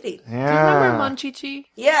Hello Kitty. Do you remember Monchichi?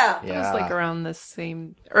 Yeah. It was like around the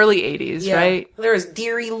same early 80s, Yeah. right? There was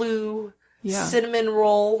Deary Lou, Yeah. Cinnamon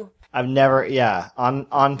Roll, I've never,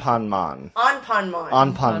 Anpanman. Anpanman.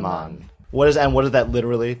 Anpanman. What does that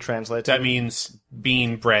literally translate to? That means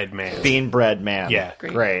bean bread man. Bean bread man. Yeah.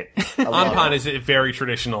 Great. I love Anpan it. is a very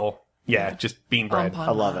traditional. Yeah, just bean bread.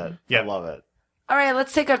 I love it. Yeah. I love it. All right,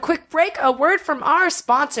 let's take a quick break. A word from our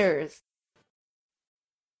sponsors.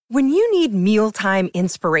 When you need mealtime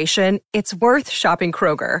inspiration, it's worth shopping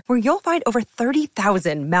Kroger, where you'll find over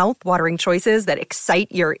 30,000 mouth-watering choices that excite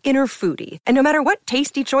your inner foodie. And no matter what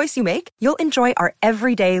tasty choice you make, you'll enjoy our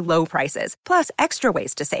everyday low prices, plus extra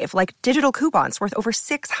ways to save, like digital coupons worth over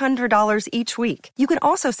 $600 each week. You can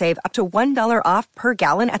also save up to $1 off per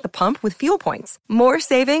gallon at the pump with fuel points. More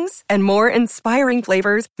savings and more inspiring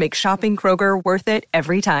flavors make shopping Kroger worth it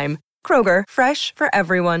every time. Kroger, fresh for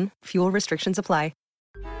everyone. Fuel restrictions apply.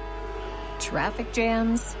 Traffic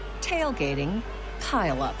jams, tailgating,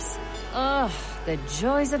 pile-ups. Ugh, the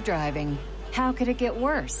joys of driving. How could it get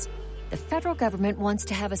worse? The federal government wants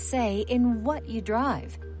to have a say in what you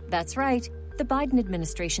drive. That's right. The Biden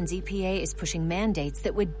administration's EPA is pushing mandates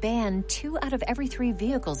that would ban 2 out of every 3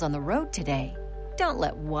 vehicles on the road today. Don't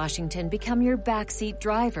let Washington become your backseat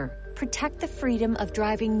driver. Protect the freedom of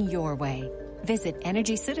driving your way. Visit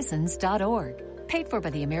EnergyCitizens.org. Paid for by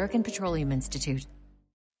the American Petroleum Institute.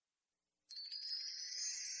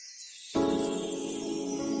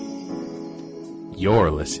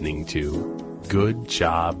 You're listening to Good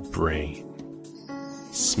Job Brain.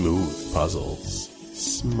 Smooth puzzles,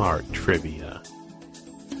 smart trivia.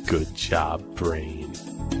 Good Job Brain.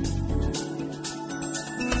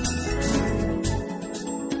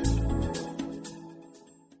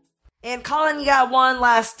 And Colin, you got one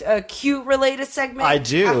last cute-related segment? I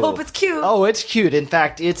do. I hope it's cute. Oh, it's cute. In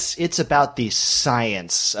fact, it's about the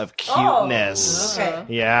science of cuteness. Oh, okay.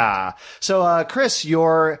 Yeah. So, Chris,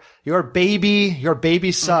 your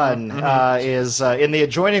baby son is in the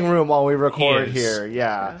adjoining room while we record here.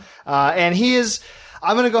 Yeah. And he is.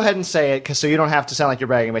 I'm going to go ahead and say it so you don't have to sound like you're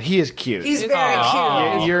bragging, but he is cute. He's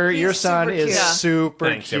very cute. Your son super is cute. super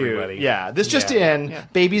Thanks, cute. everybody. Yeah. This just in.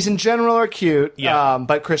 Babies in general are cute. Yeah.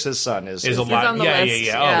 But Chris's son is a on lot. the Yeah, list.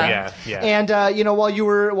 yeah. Oh, yeah. And while you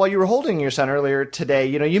were holding your son earlier today,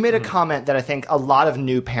 you made a comment that I think a lot of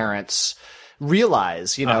new parents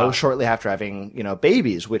realize, shortly after having,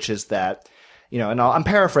 babies, which is that, and I'm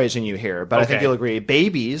paraphrasing you here, but I think you'll agree,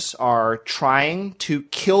 babies are trying to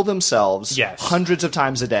kill themselves hundreds of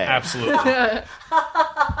times a day. Absolutely.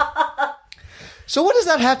 So what does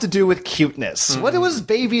that have to do with cuteness? What was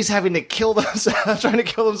babies having to kill themselves, trying to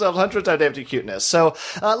kill themselves hundreds of times a day after cuteness? So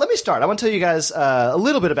let me start. I want to tell you guys a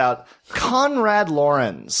little bit about Konrad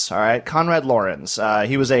Lorenz. All right, Konrad Lorenz.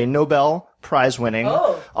 He was a Nobel Prize-winning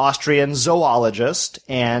Austrian zoologist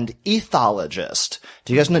and ethologist.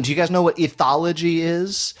 Do you guys know what ethology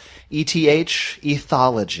is? ETH,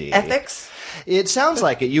 ethology. Ethics? It sounds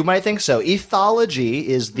like it. You might think so. Ethology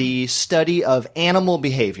is the study of animal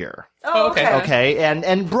behavior. Oh, okay. Okay,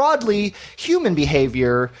 and broadly, human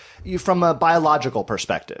behavior from a biological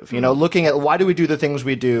perspective. Looking at why do we do the things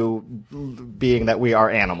we do, being that we are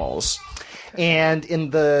animals. And in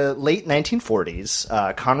the late 1940s,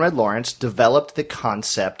 Konrad Lorenz developed the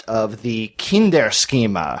concept of the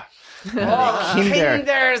Kinderschema. The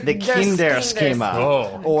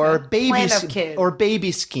Kinderschema, or baby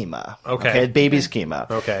schema. Okay, baby schema.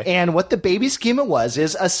 Okay, and what the baby schema is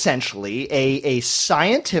essentially a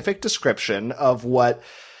scientific description of what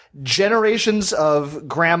generations of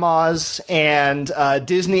grandmas and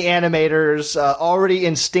Disney animators already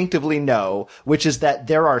instinctively know, which is that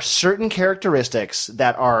there are certain characteristics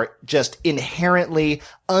that are just inherently,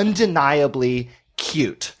 undeniably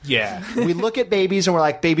cute. Yeah. We look at babies and we're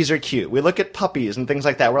like, babies are cute. We look at puppies and things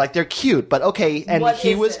like that. We're like, they're cute, but okay. And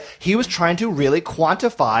he was trying to really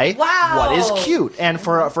quantify what is cute, and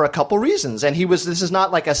for a couple reasons. And this is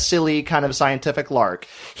not like a silly kind of scientific lark.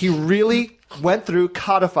 He really went through,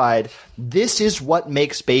 codified, this is what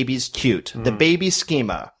makes babies cute. The baby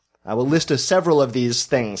schema. I will list several of these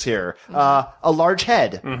things here. A large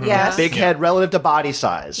head. Yes. Big head relative to body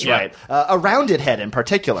size, right? A rounded head in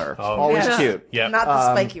particular. Always cute. Yeah. Not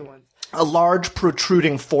the spiky ones. A large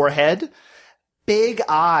protruding forehead. Big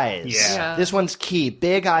eyes. Yeah. This one's key.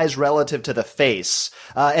 Big eyes relative to the face.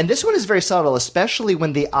 And this one is very subtle, especially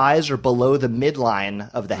when the eyes are below the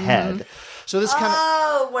midline of the head. So this kind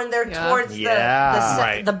of when they're towards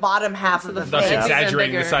the bottom half of the Thus face.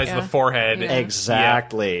 exaggerating the size of the forehead.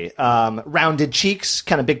 Exactly. Rounded cheeks,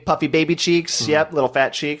 kind of big puffy baby cheeks. Yep, little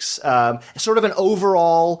fat cheeks. Sort of an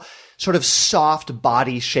overall sort of soft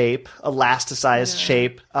body shape, elasticized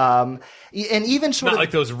shape. And even sort not of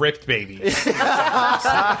like those ripped babies.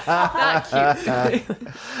 Not cute.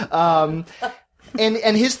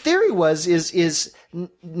 And his theory is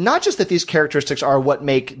not just that these characteristics are what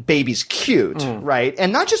make babies cute, right?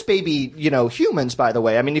 And not just baby, humans, by the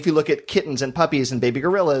way. I mean, if you look at kittens and puppies and baby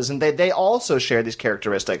gorillas, and they also share these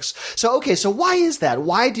characteristics. So why is that?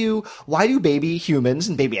 Why do baby humans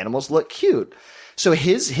and baby animals look cute? So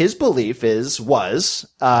his belief was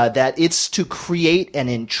that it's to create an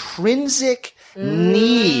intrinsic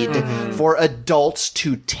need for adults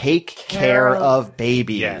to take care of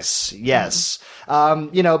babies. Yes.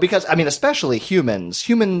 Because, especially human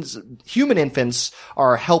infants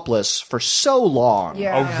are helpless for so long.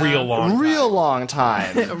 A real long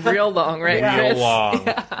time. Real long, right? Real Chris? long.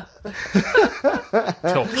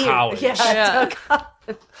 Till college.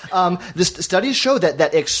 The studies show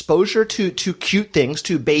that exposure to cute things,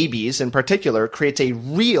 to babies in particular, creates a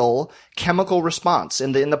real chemical response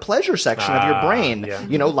in the pleasure section of your brain.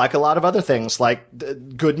 Yeah. Like a lot of other things, like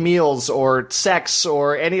good meals or sex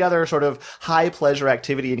or any other sort of high pleasure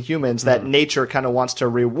activity in humans that nature kind of wants to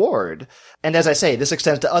reward. And as I say, this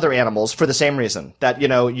extends to other animals for the same reason, that,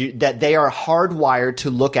 that they are hardwired to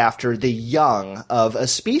look after the young of a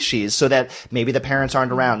species so that maybe the parents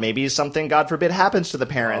aren't around. Maybe something, God forbid, happens to the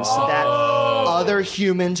parents, that other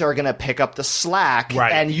humans are going to pick up the slack.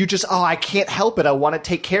 Right. And you just, I can't help it. I want to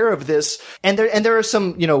take care of this. And there are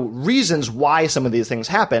some, reasons why some of these things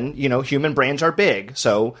happen. Human brains are big,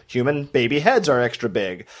 so human baby heads are extra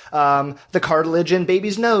big. The cartilage in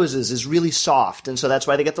babies' noses is really soft, and so that's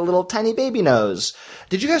why they get the little tiny baby nose.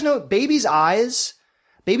 Did you guys know babies' eyes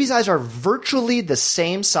are virtually the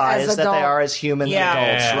same size that they are as human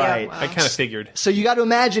adults, right? I kind of figured. So you got to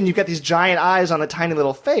imagine you've got these giant eyes on a tiny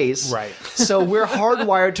little face. Right. So we're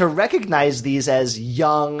hardwired to recognize these as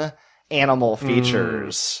young animal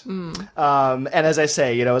features. And as I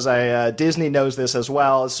say, Disney knows this as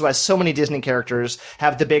well. This is why so many Disney characters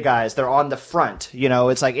have the big eyes. They're on the front.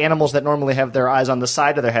 It's like animals that normally have their eyes on the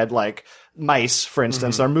side of their head, like mice, for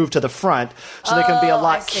instance, are moved to the front so they can be a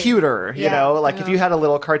lot cuter, if you had a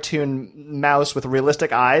little cartoon mouse with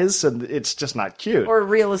realistic eyes, and it's just not cute. Or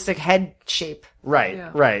realistic head shape.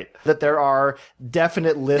 Right. That there are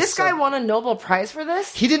definite lists. This guy won a Nobel Prize for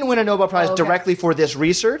this? He didn't win a Nobel Prize directly for this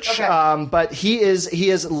research, but he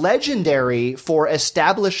is legendary for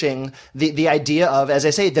establishing the idea of, as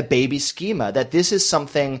I say, the baby schema, that this is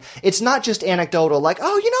something, it's not just anecdotal, like,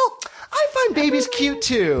 I find babies cute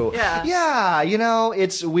too. Yeah,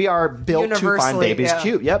 we are built to find babies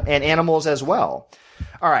cute. Yep, and animals as well.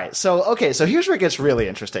 All right, so here's where it gets really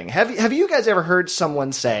interesting. Have you guys ever heard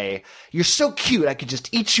someone say, "You're so cute, I could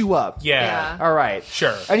just eat you up"? Yeah. All right.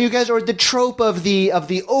 Sure. And you guys are the trope of the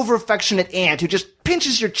over affectionate aunt who just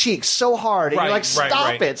pinches your cheeks so hard, and you're like,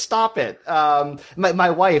 stop it.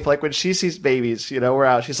 My wife, like when she sees babies, we're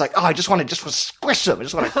out, she's like, I just want to squish them. I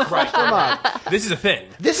just want to crush them up. This is a thing.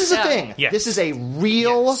 This is a thing. Yes. This is a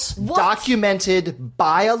real, documented,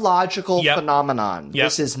 biological phenomenon. Yep.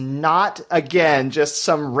 This is not, again, just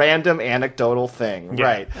some random anecdotal thing. Yeah.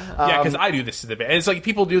 Right. Because I do this to the baby. It's like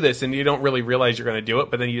people do this and you don't really realize you're going to do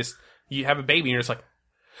it, but then you have a baby and you're just like,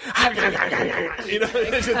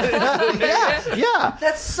 yeah.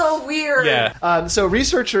 That's so weird. Yeah. So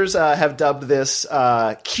researchers have dubbed this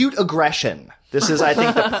cute aggression. This is, I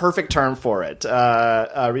think, the perfect term for it.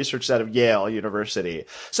 Research out of Yale University.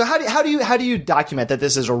 So how do you document that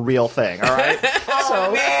this is a real thing? All right.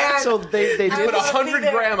 Man. So they did Put 100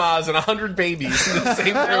 grandmas and 100 babies in the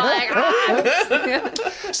same room.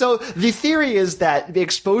 So the theory is that the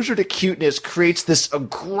exposure to cuteness creates this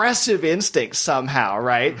aggressive instinct somehow,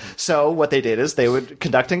 right? So what they did is they would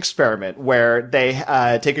conduct an experiment where they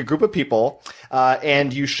take a group of people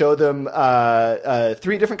and you show them 3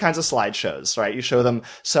 different kinds of slideshows, right? You show them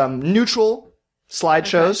some neutral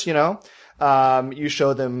slideshows, you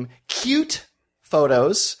show them cute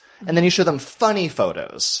photos, and then you show them funny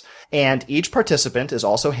photos. And each participant is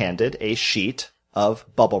also handed a sheet of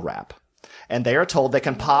bubble wrap. And they are told they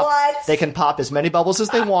can pop as many bubbles as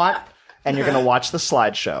they want, and you're going to watch the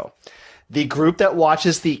slideshow. The group that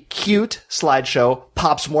watches the cute slideshow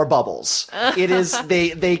pops more bubbles. It is,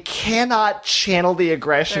 they cannot channel the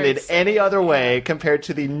aggression in any other way compared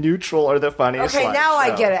to the neutral or the funny slideshow. Okay, now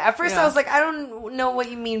I get it. At first I was like, I don't know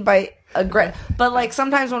what you mean by aggressive. But like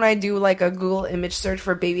sometimes when I do like a Google image search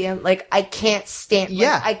for baby, like I can't stand,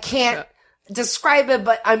 I can't describe it,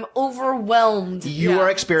 but I'm overwhelmed. You are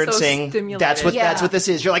experiencing, that's what this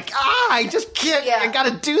is. You're like, I just can't, I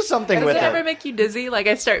gotta do something with it. Does it ever make you dizzy? Like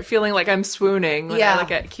I start feeling like I'm swooning when I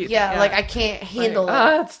look at cute. Like I can't handle it.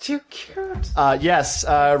 Oh, it's too cute. Yes,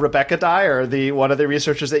 Rebecca Dyer, one of the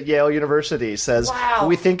researchers at Yale University, says,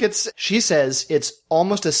 we think she says it's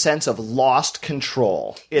almost a sense of lost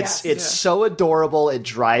control. It's so adorable, it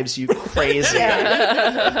drives you crazy.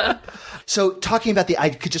 So talking about I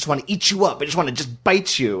could just want to eat you up. I just want to just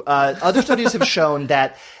bite you. Other studies have shown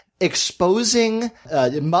that exposing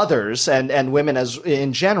mothers and women as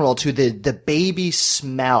in general to the baby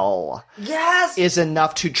smell Yes. is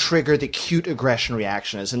enough to trigger the cute aggression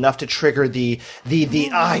reaction, is enough to trigger the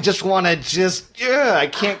I just want to I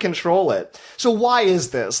can't control it. So why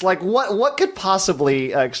is this? Like, what could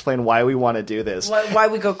possibly explain why we want to do this? Why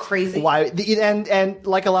we go crazy? Why and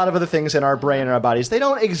like a lot of other things in our brain and our bodies, they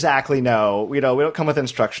don't exactly know. We don't come with an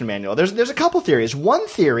instruction manual. There's a couple theories. One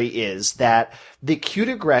theory is that the cute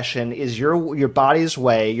aggression is your body's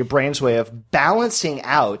way, your brain's way of balancing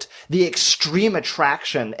out the extreme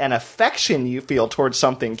attraction and affection you feel towards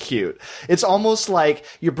something cute. It's almost like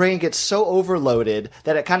your brain gets so overloaded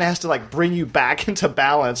that it kind of has to like bring you back into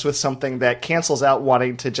balance with something that cancels out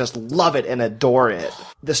wanting to just love it and adore it.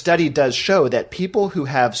 The study does show that people who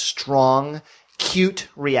have strong cute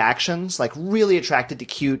reactions, like really attracted to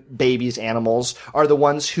cute babies, animals, are the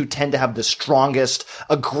ones who tend to have the strongest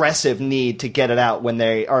aggressive need to get it out when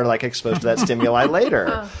they are like exposed to that stimuli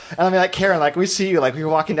later. And I mean, like Karen, like we see you, like we were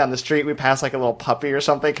walking down the street, we pass like a little puppy or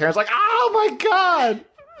something. Karen's like, oh my God.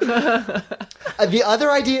 The other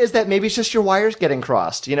idea is that maybe it's just your wires getting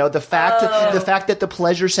crossed. You know, the fact that the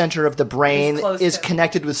pleasure center of the brain is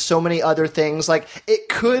connected with so many other things, like it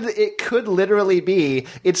could literally be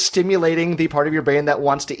it's stimulating the part of your brain that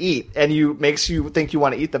wants to eat and makes you think you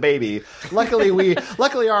want to eat the baby.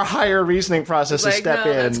 Luckily our higher reasoning processes step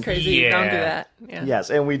in. That's crazy. Yeah. Don't do that. Yeah. Yes,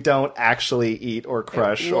 and we don't actually eat or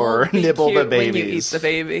crush or nibble the babies. When you eat the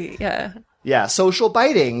baby, yeah. Yeah, social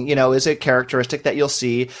biting, is a characteristic that you'll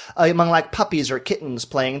see among like puppies or kittens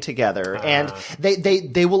playing together. And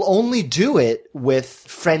they will only do it with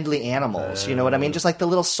friendly animals. You know what I mean? Just like the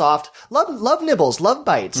little soft love nibbles, love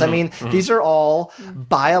bites. I mean, these are all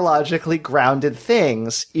biologically grounded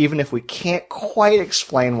things, even if we can't quite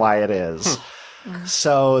explain why it is.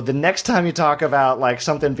 So the next time you talk about like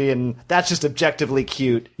something being that's just objectively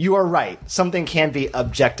cute, you are right. Something can be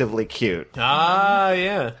objectively cute.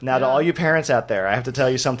 Yeah. Now to all you parents out there, I have to tell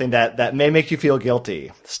you something that may make you feel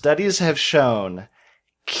guilty. Studies have shown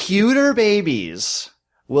cuter babies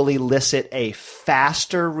will elicit a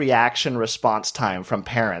faster reaction response time from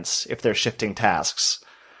parents if they're shifting tasks.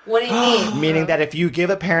 What do you mean? Meaning that if you give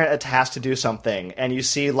a parent a task to do something and you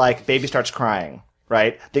see like baby starts crying,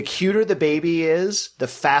 right? The cuter the baby is, the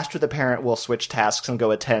faster the parent will switch tasks and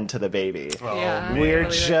go attend to the baby. Yeah, We're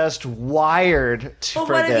just wired But for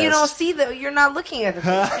what this. if you don't see you're not looking at the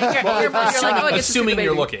baby? You're like, oh, I get to see the Assuming baby.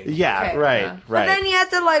 you're looking. Yeah, Okay. right, Yeah. right. But then you have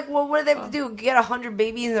to what do they have to do? Get 100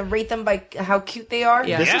 babies and rate them by how cute they are?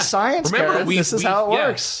 Yeah. This is science, Remember, Karen. This is how it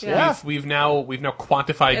works. Yeah. We've now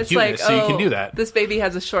quantified It's cuteness, like, so you can do that. This baby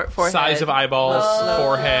has a short forehead. Size of eyeballs,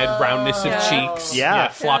 forehead, roundness of cheeks, Yeah.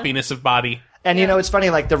 floppiness of body. And it's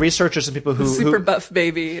funny, like the researchers and people who super buff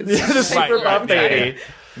baby. the super buff baby.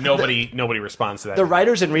 Nobody responds to that. The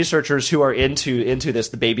writers and researchers who are into this,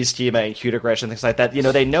 the baby schema and cute aggression, things like that,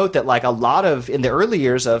 they note that like a lot of, in the early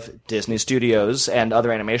years of Disney studios and other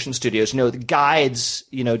animation studios, the guides,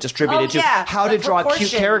 distributed to how to draw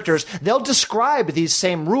cute characters, they'll describe these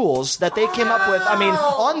same rules that they came up with,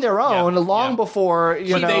 on their own, long before,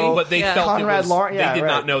 but they felt Conrad Lawrence. They did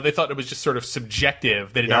not know. They thought it was just sort of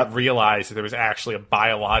subjective. They did not realize that there was actually a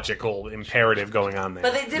biological imperative going on there.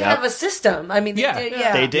 But they did have a system. I mean,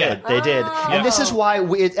 They did. And this is why,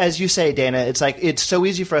 as you say, Dana, it's like, it's so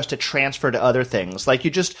easy for us to transfer to other things. Like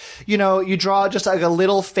you just, you draw just like a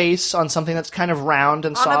little face on something that's kind of round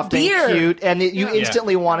and soft and cute, and you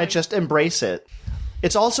instantly want to just embrace it.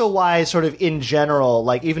 It's also why, sort of in general,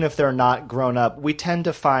 like even if they're not grown up, we tend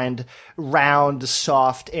to find round,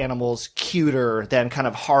 soft animals cuter than kind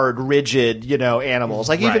of hard, rigid, animals.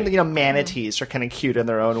 Like even, manatees are kind of cute in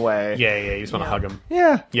their own way. Yeah, you just want to hug them.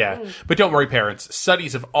 Yeah. But don't worry, parents.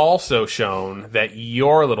 Studies have also shown that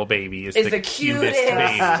your little baby is the cutest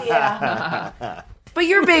baby. Yeah. But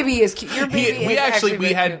your baby is cute. Your baby We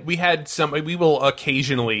had some. We will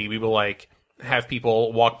occasionally like have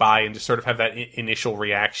people walk by and just sort of have that initial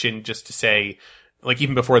reaction, just to say, like,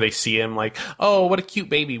 even before they see him, like, oh, what a cute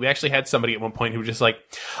baby. We actually had somebody at one point who was just like,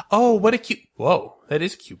 oh, what a cute, whoa, that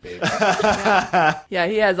is a cute baby. Yeah,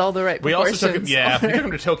 he has all the right proportions. We also took him, we took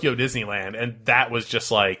him to Tokyo Disneyland, and that was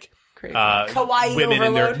just like, Kawaii women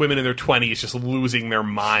in their 20s just losing their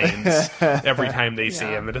minds every time they see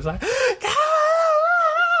him. And it's like,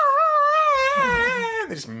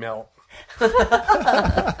 they just melt. All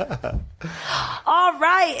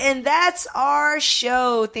right, and that's our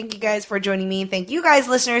show. Thank you guys for joining me. Thank you guys,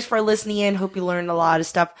 listeners, for listening in. Hope you learned a lot of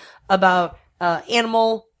stuff about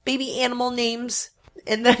baby animal names,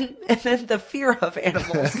 and then the fear of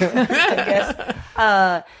animals. I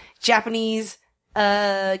guess Japanese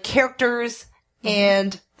characters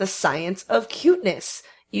and the science of cuteness.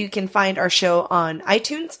 You can find our show on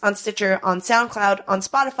iTunes, on Stitcher, on SoundCloud, on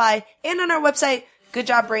Spotify, and on our website,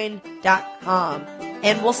 goodjobbrain.com.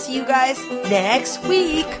 And we'll see you guys next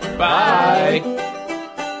week. Bye.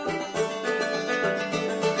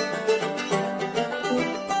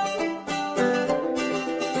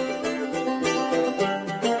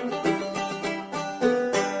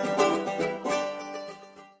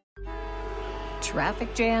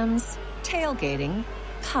 Traffic jams, tailgating,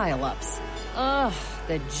 pile-ups. Ugh,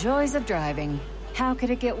 the joys of driving. How could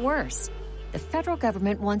it get worse? The federal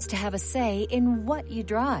government wants to have a say in what you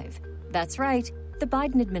drive. That's right. The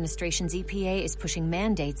Biden administration's EPA is pushing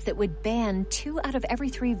mandates that would ban 2 out of every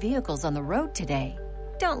 3 vehicles on the road today.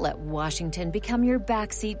 Don't let Washington become your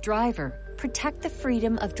backseat driver. Protect the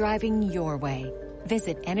freedom of driving your way.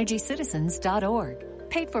 Visit EnergyCitizens.org.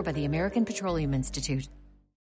 Paid for by the American Petroleum Institute.